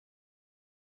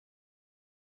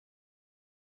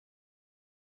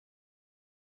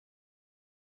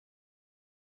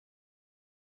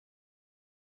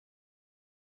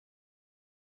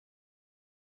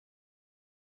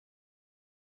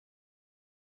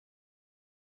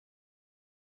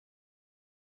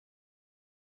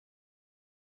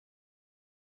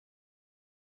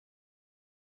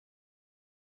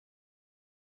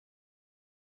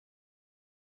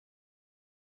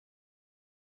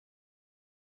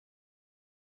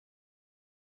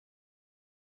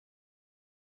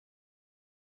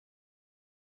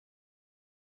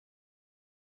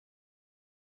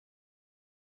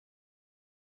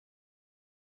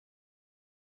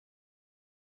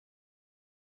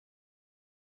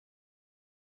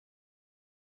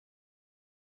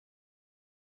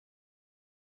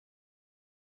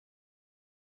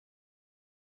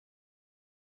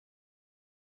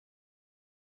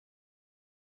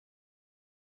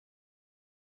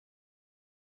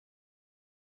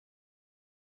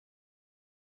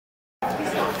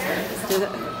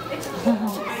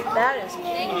That is cute.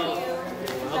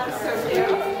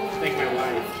 Thank my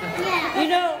wife.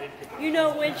 You know,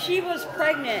 when she was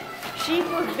pregnant, she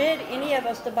forbid any of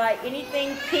us to buy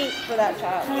anything pink for that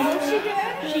child. Oh, she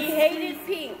did? She hated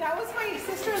pink. That was my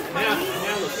sister and Now Tiny. look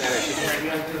at her. She's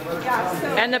pregnant. Yeah, so.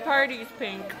 And the party's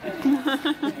pink.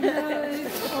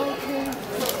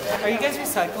 Are you guys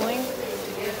recycling?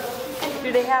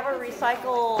 Do they have a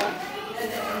recycle?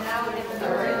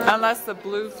 Unless the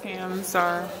blue cans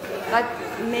are.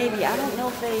 Maybe. I don't know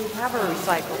if they have a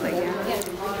recycle thing.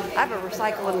 I have a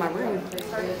recycle in my room.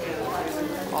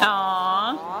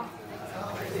 Aww.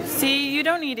 See, you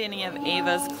don't need any of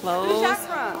Ava's clothes. Who's that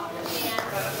from?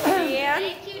 Deanne?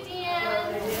 Thank you,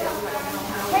 Deanne.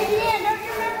 Hey, Deanne, don't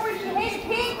you remember when she hated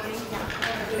pink?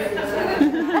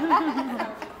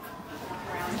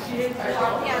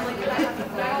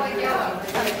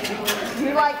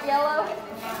 You like yellow?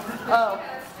 Oh.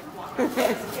 I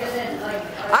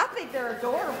think they're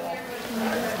adorable.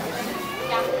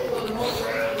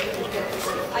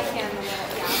 I can.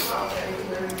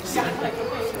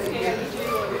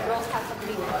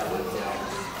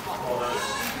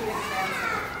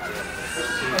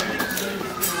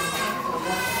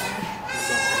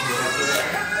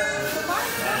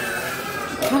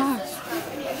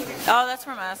 Oh, that's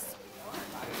from us.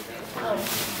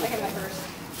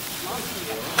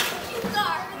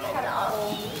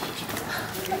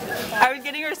 I was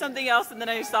getting her something else and then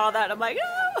I saw that. I'm like,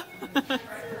 oh!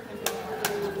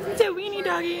 It's a weenie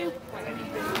doggy.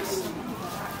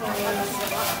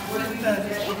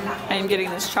 I'm getting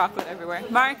this chocolate everywhere.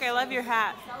 Mark, I love your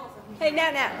hat. Hey,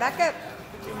 Nat, back up.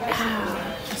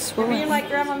 You're being like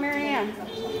Grandma Marianne.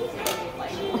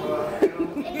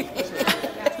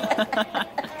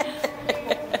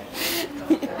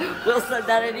 Will said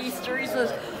that at Easter. He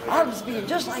says, I was being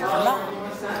just like your mom.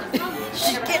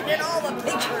 She's getting in all the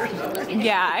pictures.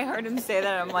 Yeah, I heard him say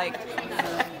that. I'm like,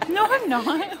 no, I'm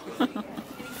not.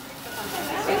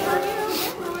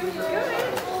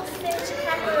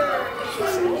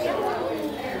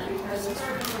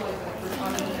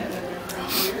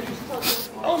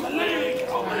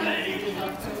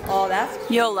 Oh, that's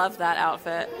cute. You'll love that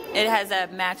outfit. It has a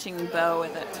matching bow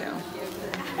with it too.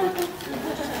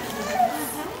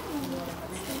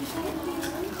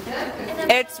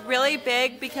 It's really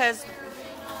big because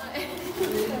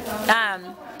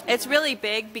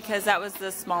that was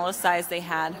the smallest size they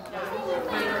had. It'll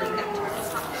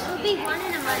be one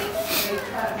in a month.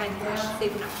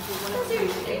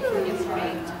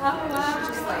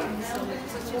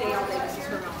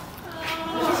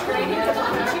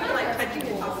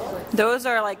 Those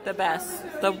are like the best.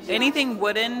 Anything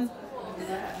wooden.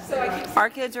 Our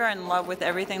kids are in love with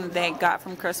everything that they got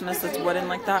from Christmas that's wooden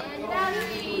like that.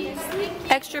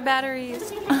 Extra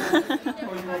batteries.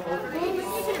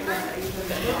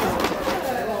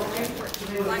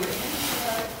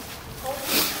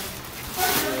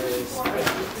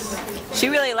 She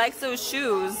really likes those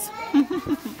shoes.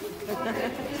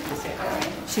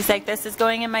 She's like, this is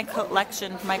going in my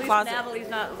collection, my closet. Natalie's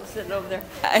not sitting over there.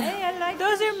 Hey, I like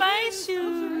those are my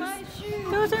shoes.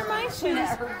 Those are my shoes.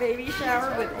 At her baby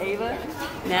shower with Ava,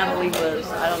 Natalie was,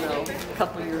 I don't know, a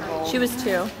couple years old. She was 2.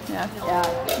 Yeah.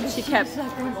 Yeah. She kept.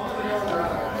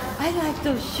 I like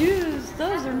those shoes.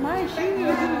 Those are my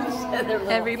shoes.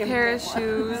 Every pair of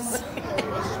shoes.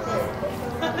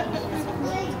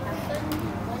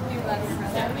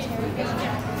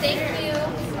 Thank you.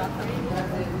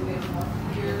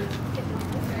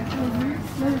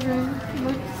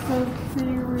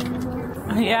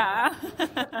 Yeah.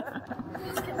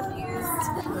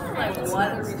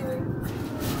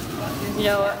 You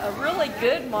know, a really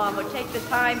good mom would take the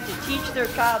time to teach their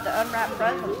child to unwrap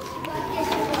presents.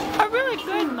 A really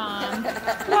good mom.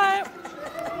 What?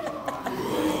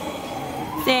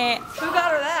 Say, Who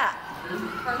got her that?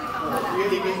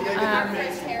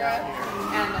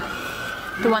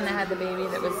 the one that had the baby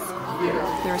that was,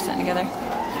 they were sitting together.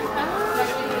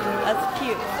 That's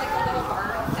cute.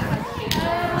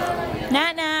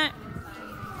 Nat.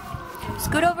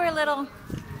 Scoot over a little.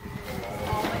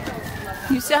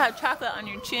 You still have chocolate on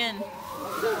your chin.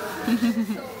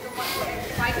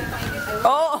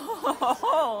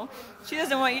 Oh, she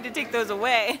doesn't want you to take those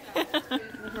away.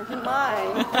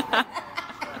 Mine.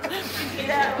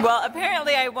 Well,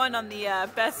 apparently I won on the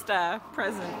best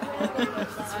present.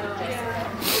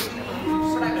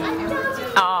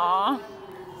 Aww.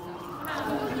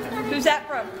 Who's that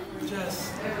from?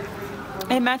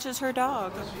 It matches her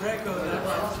dog.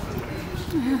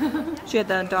 She had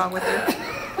the dog with her.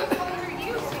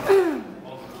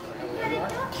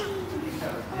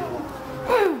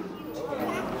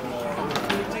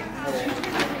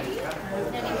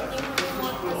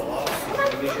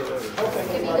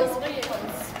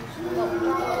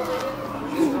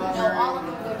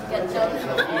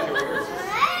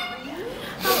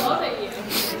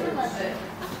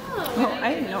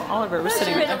 Oliver was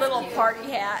sitting She's right in a there. little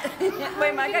party hat. Wait a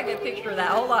minute, I gotta get a picture of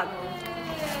that. Hold on.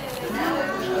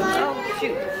 Oh,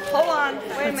 shoot. Hold on. Wait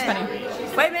a That's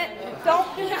minute. Wait a minute.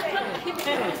 Don't do that.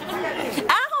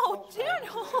 Ow!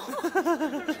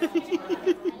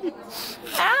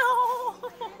 Ow!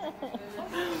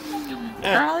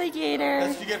 Alligator.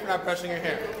 That's what you get for not brushing your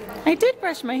hair. I did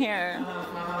brush my hair.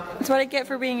 That's what I get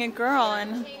for being a girl.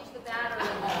 And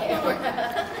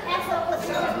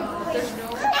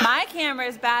my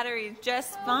camera's battery is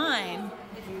just fine.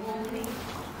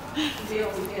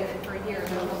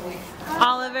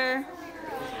 Oliver,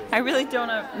 I really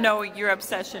don't know your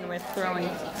obsession with throwing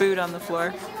food on the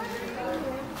floor.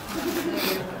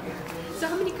 So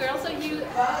how many girls are you,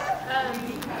 how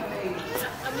many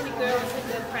girls in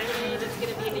the primary that's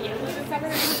going to be in the youth group?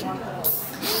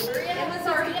 Emma's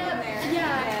already in there.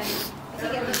 Yeah.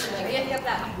 Did you get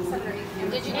that?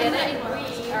 Did you get it?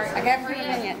 I got for a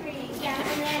minute. Yeah,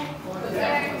 and then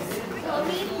there's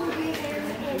Chloe.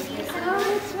 Oh,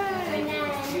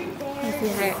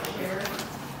 that's right.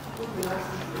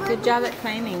 Good job at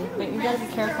climbing, but you gotta be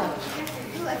careful.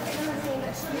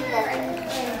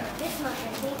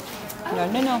 No,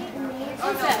 no, no.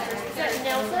 Is that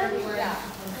Nelson? Yeah.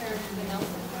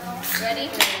 Ready?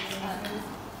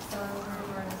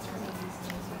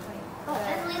 Oh,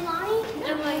 and Leilani?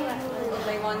 And The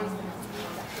Leilani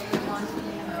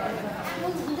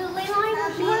will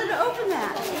She wanted to open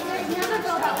that. never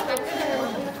go about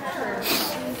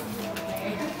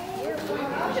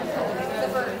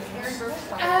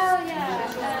Oh,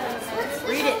 yeah.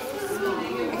 Read it.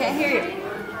 I can't hear you.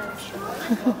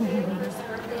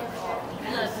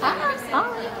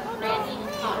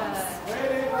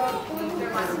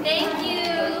 Thank you.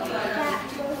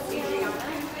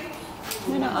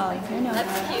 No, no, Ollie, no, no.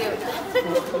 That's cute.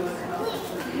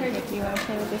 Here, if you want to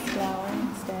play with this flower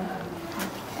instead.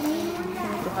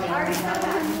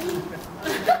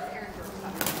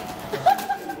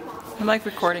 I'm like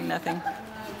recording nothing.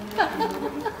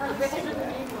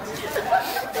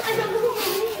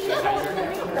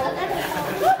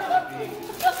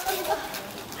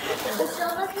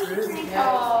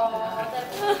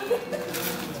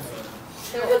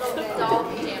 They're little doll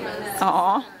pajamas.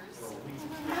 Aw.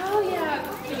 Oh, yeah.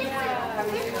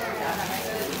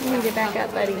 You need to get back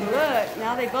up, buddy. Look,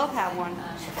 now they both have one.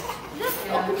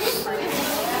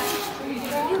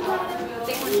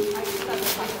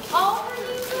 Hold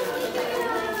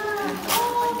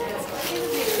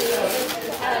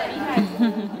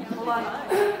on.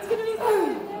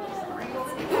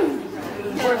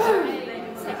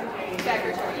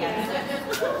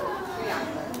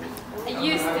 I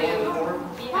used to be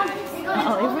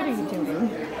Ollie, what are you doing?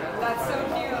 That's so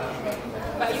cute.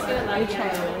 But he's going to like it.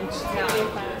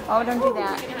 Oh, don't do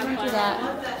that. Don't do that.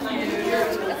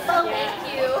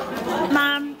 Thank you.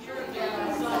 Mom.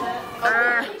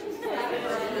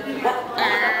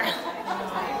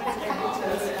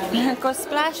 Go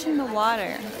splash in the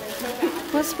water.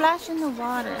 Go splash in the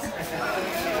water.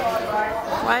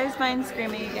 Why is mine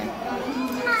screaming again?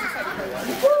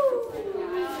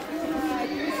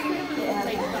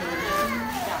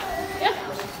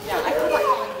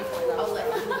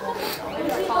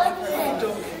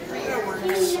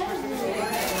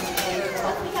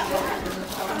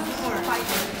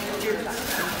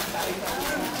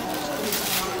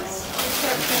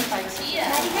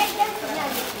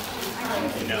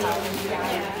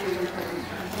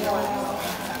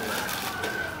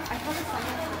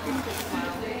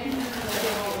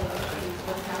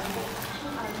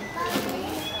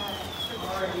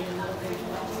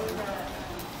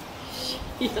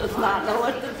 He does not know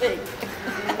what to think.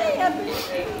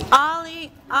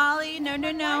 Ollie, Ollie, no,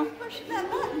 no, no. Push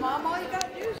that button, Mom. All you gotta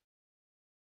do is.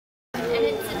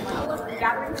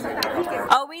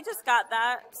 Oh, we just got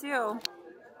that too.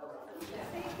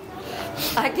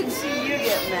 I can see you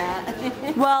getting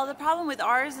that. Well, the problem with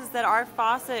ours is that our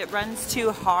faucet runs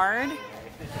too hard,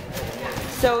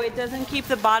 so it doesn't keep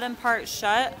the bottom part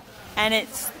shut, and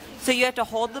so you have to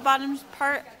hold the bottom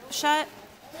part shut,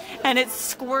 and it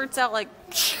squirts out like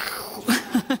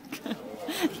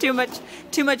too much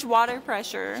water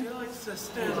pressure. She likes to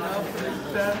stand up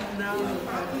and bend down,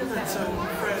 and so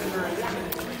Fred right.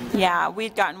 Yeah,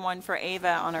 we'd gotten one for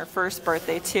Ava on her first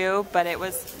birthday too, but it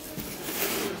was.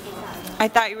 I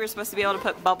thought you were supposed to be able to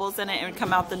put bubbles in it and it would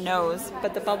come out the nose,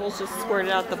 but the bubbles just squirted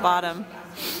out the bottom.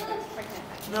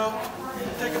 No,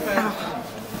 take a bath.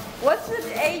 What's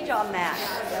the age on that?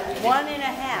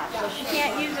 1.5. So she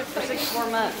can't use it for 6 more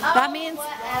months. That means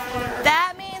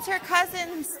her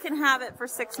cousins can have it for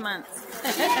 6 months.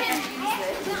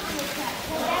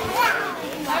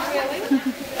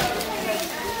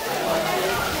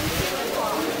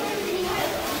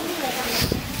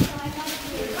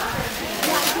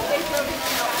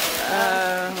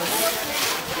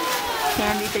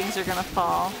 are gonna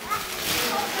fall.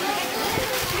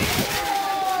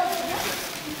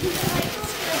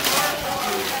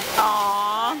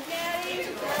 Aww.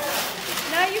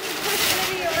 Now you can push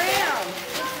Livy around.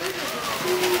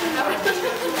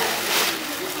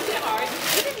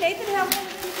 Didn't Nathan have one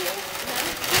of these?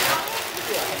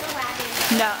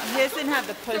 No, his didn't have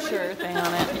the pusher thing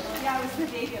on it.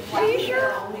 Are you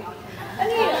sure?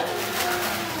 Anita,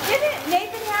 didn't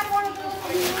Nathan have one of those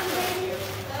when he was a baby?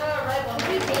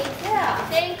 Yeah.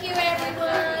 Thank you, everyone.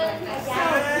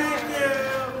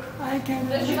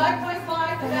 Did you like my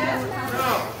slide today?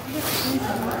 No.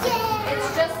 It's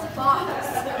just a box.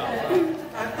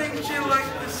 I think she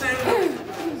liked the same.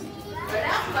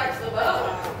 That likes the boat.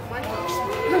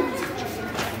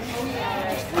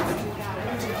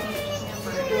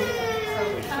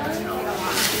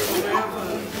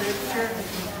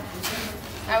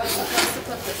 I was supposed to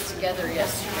put this together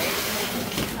yesterday.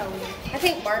 I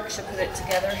think Mark should put it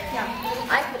together. Yeah.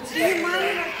 I put together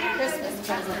the Christmas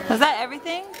present. Was that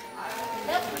everything?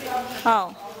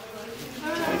 Oh.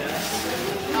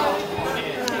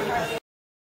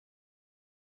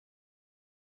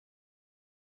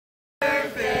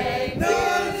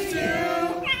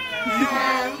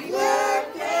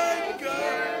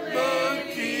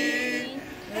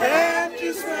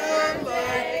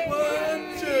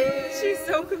 She's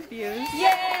so confused.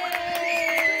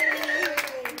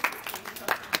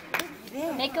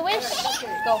 Make a wish.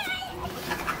 Go.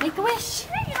 Make a wish.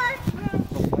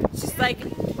 She's like,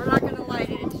 We're not going to light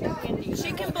it. It's too windy.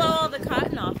 she can blow all the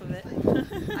cotton off of it.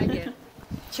 I did.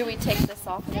 Should we take this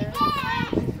off there?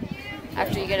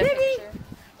 After you get a picture?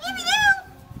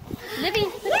 Libby!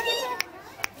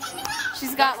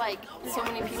 She's got like so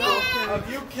many people.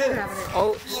 You kidding?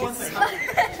 Oh,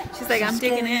 she's like, I'm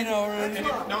digging in. No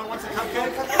one wants a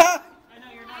cupcake?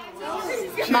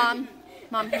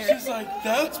 Mom, here. She's like,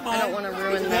 that's mine. I don't want to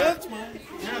ruin that. That's mine.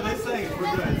 Yeah, they say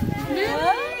we're good.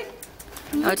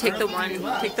 Oh, take the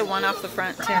one off the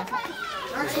front too.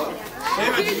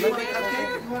 David, do you want a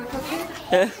cupcake? You want a cupcake?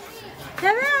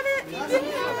 Have at it.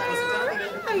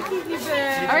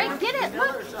 All right, get it.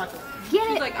 Look.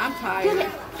 Get it. Like, I'm tired. Get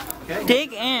it.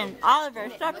 Dig in. Oliver,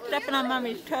 stop stepping on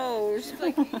Mommy's toes.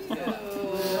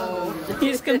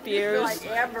 He's confused. Like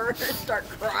Amber, start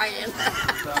crying.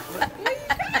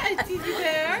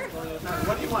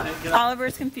 What do you want?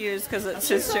 Oliver's confused because it's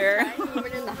his chair.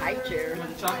 Moving in the high chair.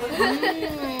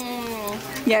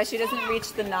 Yeah, she doesn't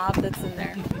reach the knob that's in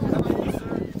there.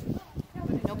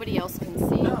 Nobody else can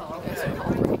see. You guys are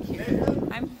all right here.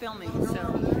 I'm filming, so.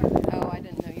 Oh, I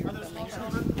didn't know you were filming.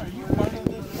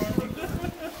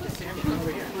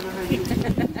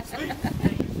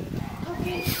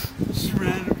 Just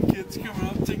random kids coming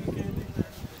up taking candy.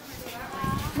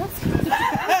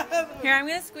 Here, I'm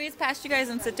gonna squeeze past you guys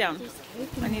and sit down.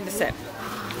 I need to sit.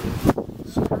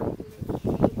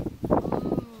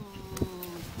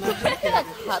 Look at a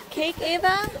cupcake,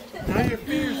 Ava. Now your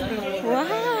fingers been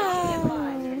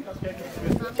Wow.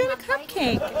 Look at a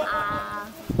cupcake.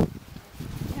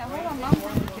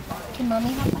 Can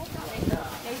Mommy help?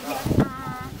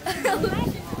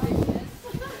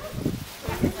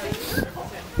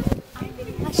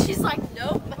 She's like,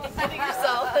 nope. Hitting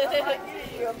yourself.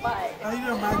 You're fine. How you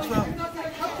doing, Maxwell?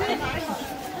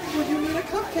 Well, you need a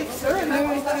cupcake, sir. And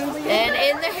And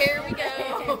in the hair we go.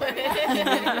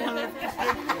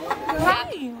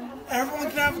 Hi. everyone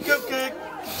can have a cupcake.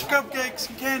 Cupcakes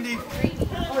and candy.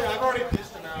 Oh yeah, I've already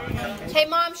pitched them out. Hey,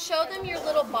 Mom, show them your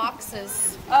little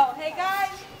boxes. Oh, hey guys,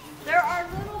 there are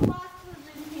little boxes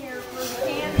in here for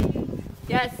candy.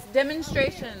 Yes,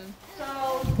 demonstration.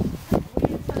 So, we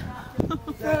just put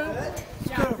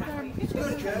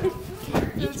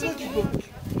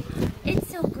It's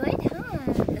so good, huh?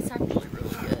 It's actually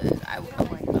really good. I'm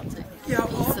like about to Yeah,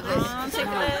 piece of it.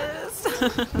 Take this.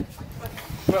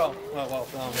 Well,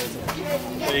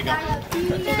 there you go.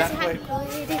 That way.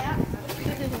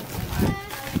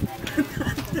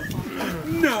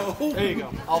 no. There you go.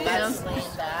 All that's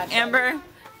Amber,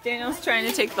 Daniel's trying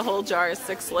to take the whole jar of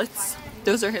Sixlets.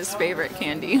 Those are his favorite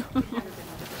candy.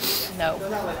 No.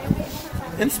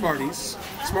 and Smarties.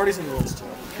 Smarties in the list too.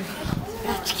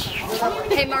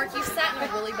 Hey, Mark, you sat in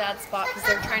a really bad spot because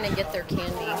they're trying to get their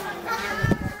candy.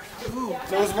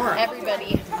 So was Mark.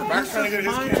 Everybody. Mark's trying to get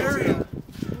his candy too.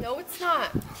 No, it's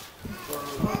not.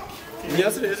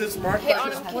 Yes, it is. It's Mark. Hey,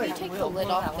 Autumn, can you take the lid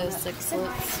off the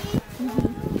Sixlets?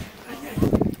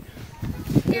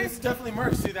 It's definitely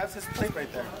Mark. See, that's his plate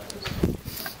right there.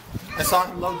 I saw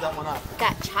him load that one up.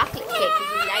 Got chocolate cake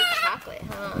because you like chocolate,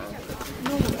 huh?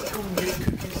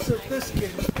 So this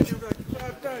kid has been here like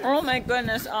 5 times. Oh my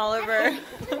goodness, Oliver.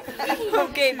 Who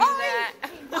gave you that?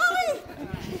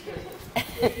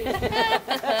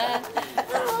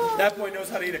 That boy knows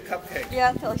how to eat a cupcake.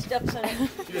 Yeah, until he steps in it.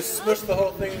 You just smush the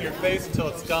whole thing in your face until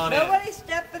it's gone in. Nobody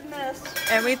step in this.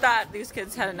 And we thought these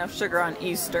kids had enough sugar on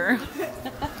Easter.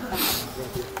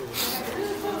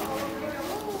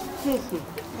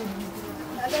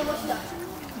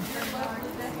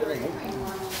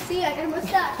 See, I got a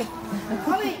mustache.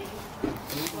 Mommy.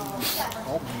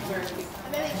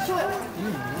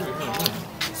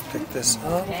 Let's pick this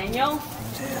up. Daniel?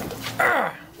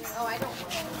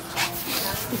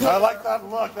 I like that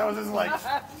look. That was just like,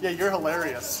 yeah, you're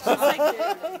hilarious.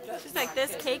 She's like,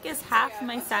 this cake is half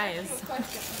my size.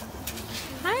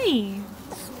 Hi.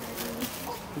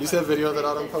 You see that video that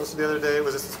Autumn posted the other day? It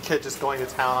was this kid just going to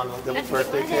town on the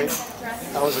birthday cake?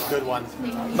 That was a good one.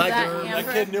 That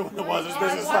kid knew what it was. It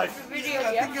was just like...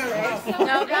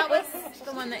 No, that was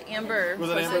the one that Amber... Was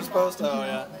it Amber's post? Oh,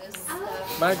 yeah.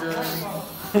 My germ.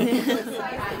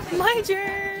 My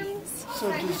germs. So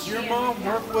does your mom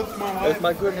work with my wife? With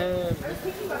my good hand.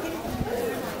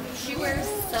 She wears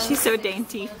some She's so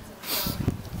dainty. 9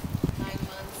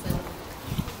 months and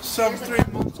Some 3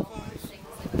 months clothes.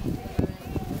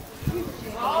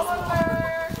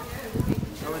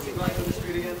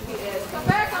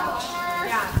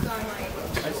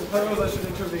 I suppose I should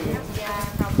intervene.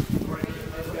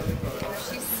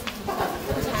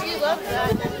 she loves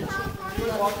that.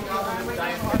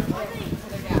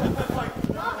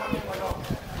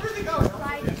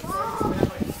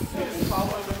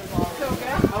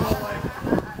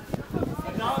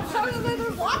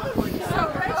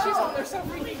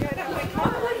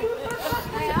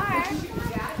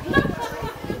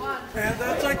 Man,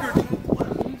 that's like her.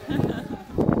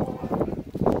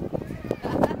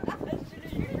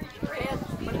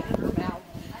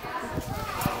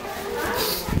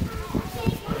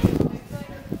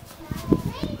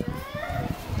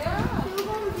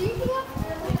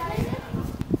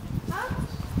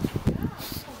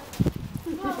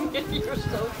 You're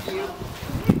so cute.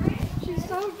 She's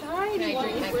so tiny. Can I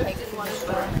drink my cake from the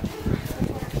store?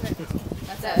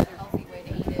 That's a healthy way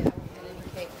to eat it. I won't get any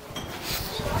cake.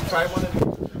 Try one of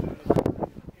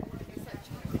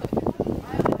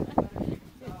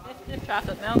these.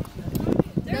 Chocolate milk.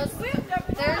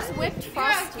 There's whipped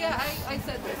frosting. Yeah, I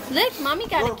said this. Look, Mommy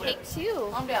got a cake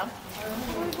too. I'm down.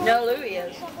 No, Louie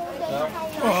is.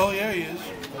 Oh, yeah, he is.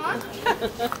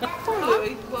 Poor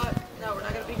Louie, but no, we're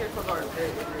not going to be here for garden.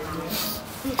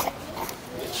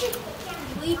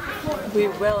 We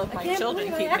will if my children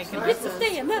keep making Get to messes.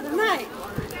 stay another night.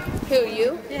 Who,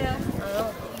 you? Yeah.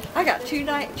 I got 2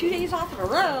 days off in a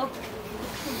row.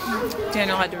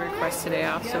 Daniel had to request today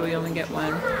off, so we only get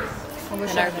one.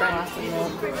 And our friend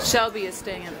Shelby is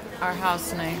staying at our house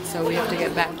tonight, so we have to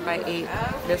get back by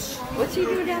 8-ish. What's he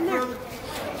doing down there?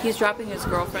 He's dropping his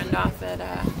girlfriend off at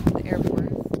the airport.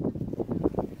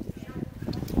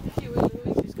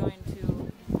 She's going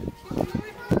to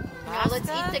Now let's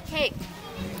eat the cake.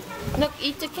 Look,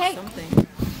 eat the cake. something.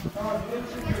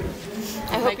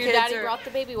 I hope your daddy brought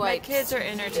the baby My wipes. kids are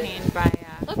entertained by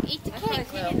Look, eat the cake.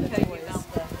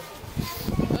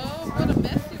 Oh, what a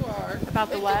mess you are. about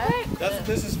the what? That's what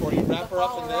this is for. You wrap her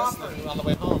up in this, and then on the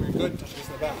way home, you're good until she gets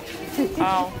in the back.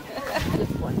 Oh,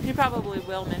 he probably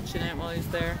will mention it while he's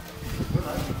there.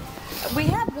 We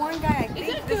have one guy, I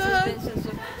think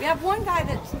we have one guy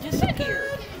that's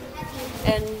disappeared.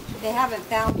 And they haven't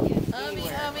found him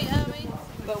anywhere.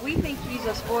 But we think he's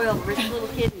a spoiled rich little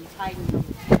kid and he's hiding from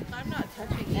them. I'm not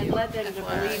touching you. And led them to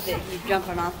believe that he's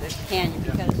jumping off the canyon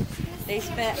because they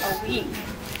spent a week,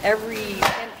 every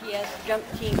MPS jump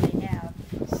team they have,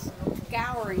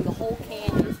 scouring the whole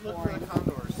canyon for him.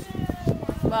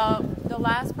 Well, the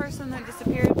last person that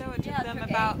disappeared, though, it took them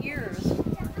about 8 years.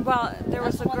 Well, there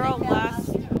was a That's girl what they found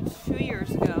last 2 years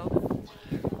ago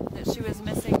that she was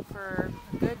missing for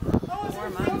a good 4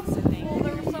 months, I think. Well,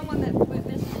 there was someone that went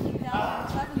missing in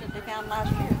 2007 that they found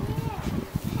last year.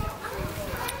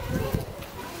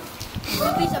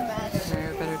 Ruby's a mess. I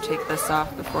better take this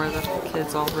off before the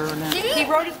kids all ruin it. He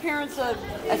wrote his parents a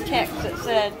text that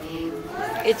said,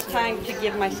 "It's time to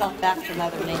give myself back to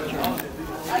Mother Nature."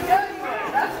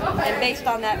 And based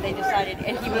on that, they decided,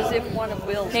 and he was in one of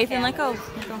Will's Nathan, let cabins.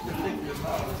 go.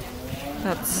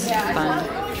 That's fun.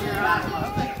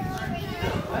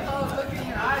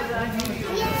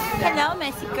 Hello,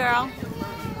 messy girl.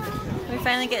 We're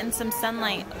finally getting some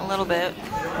sunlight a little bit.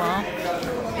 Well,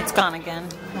 it's gone again.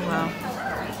 Oh well.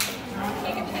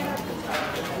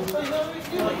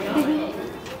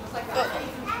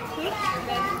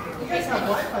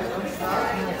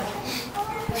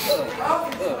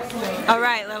 All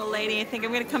right, little lady, I think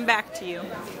I'm going to come back to you.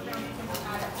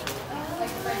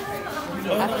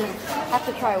 Have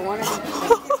to try one of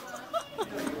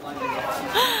these.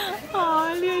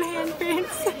 Oh, little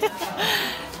handprints.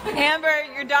 Amber,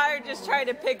 your daughter just tried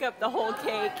to pick up the whole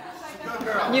cake.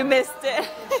 You missed it.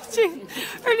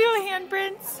 Her little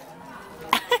handprints.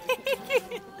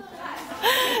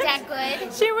 Is that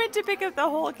good? She went to pick up the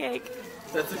whole cake.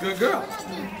 That's a good girl.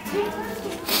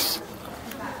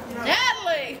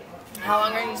 Natalie! How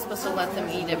long are you supposed to let them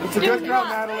eat it? It's a good girl,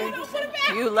 Natalie.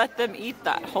 You let them eat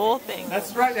that whole thing.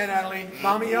 That's right, Natalie.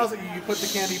 Mommy yells at you, you put the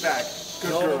candy back.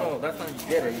 Good girl. No, that's not you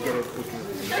get it. You get it.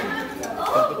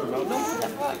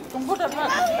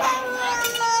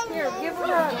 Here, give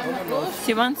her a...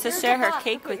 She wants to share her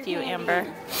cake with you, Amber.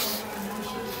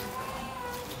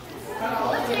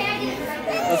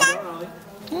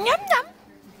 Yum yum.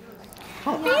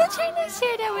 Are you trying to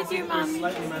share that with your mommy?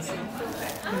 Slightly messy.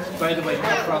 By the way, no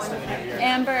frosting in here.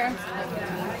 Amber,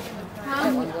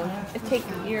 take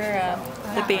your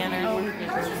the banner.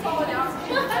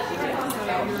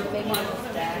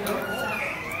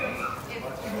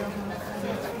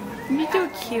 You're so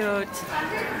cute.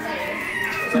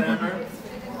 So, Amber,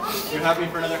 you're happy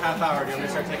for another half hour. Do you want me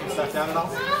to start taking stuff down at all?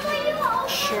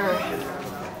 Sure.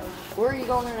 Where are you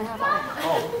going in a half hour?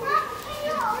 Oh.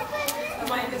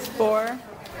 4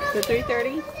 to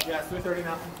 3:30. Yeah, it's 3:30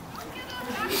 now.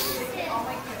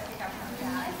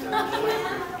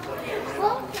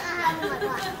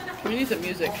 We need some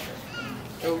music.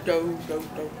 Do do do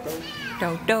do do. Do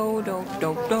do do do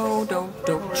do do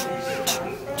do.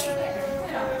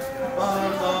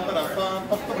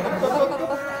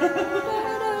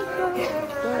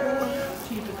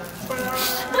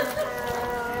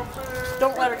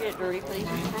 Don't let her get dirty, please.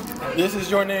 This is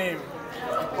your name.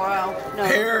 Wow. No.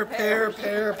 Pear, pear,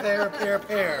 pear, pear, pear,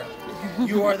 pear.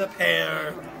 You are the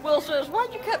pear. Will says,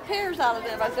 why'd you cut pears out of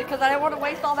them? I said, because I didn't want to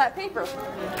waste all that paper. She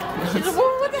said,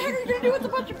 well, what the heck are you going to do with a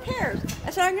bunch of pears? I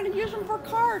said, I'm going to use them for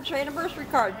cards, for anniversary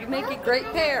cards. You make a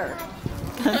great pair.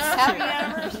 Happy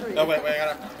anniversary. Oh, wait, I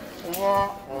gotta...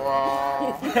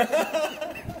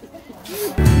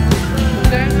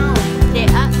 They're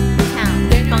uptown,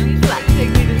 funk you up.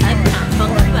 Uptown,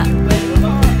 funk you up.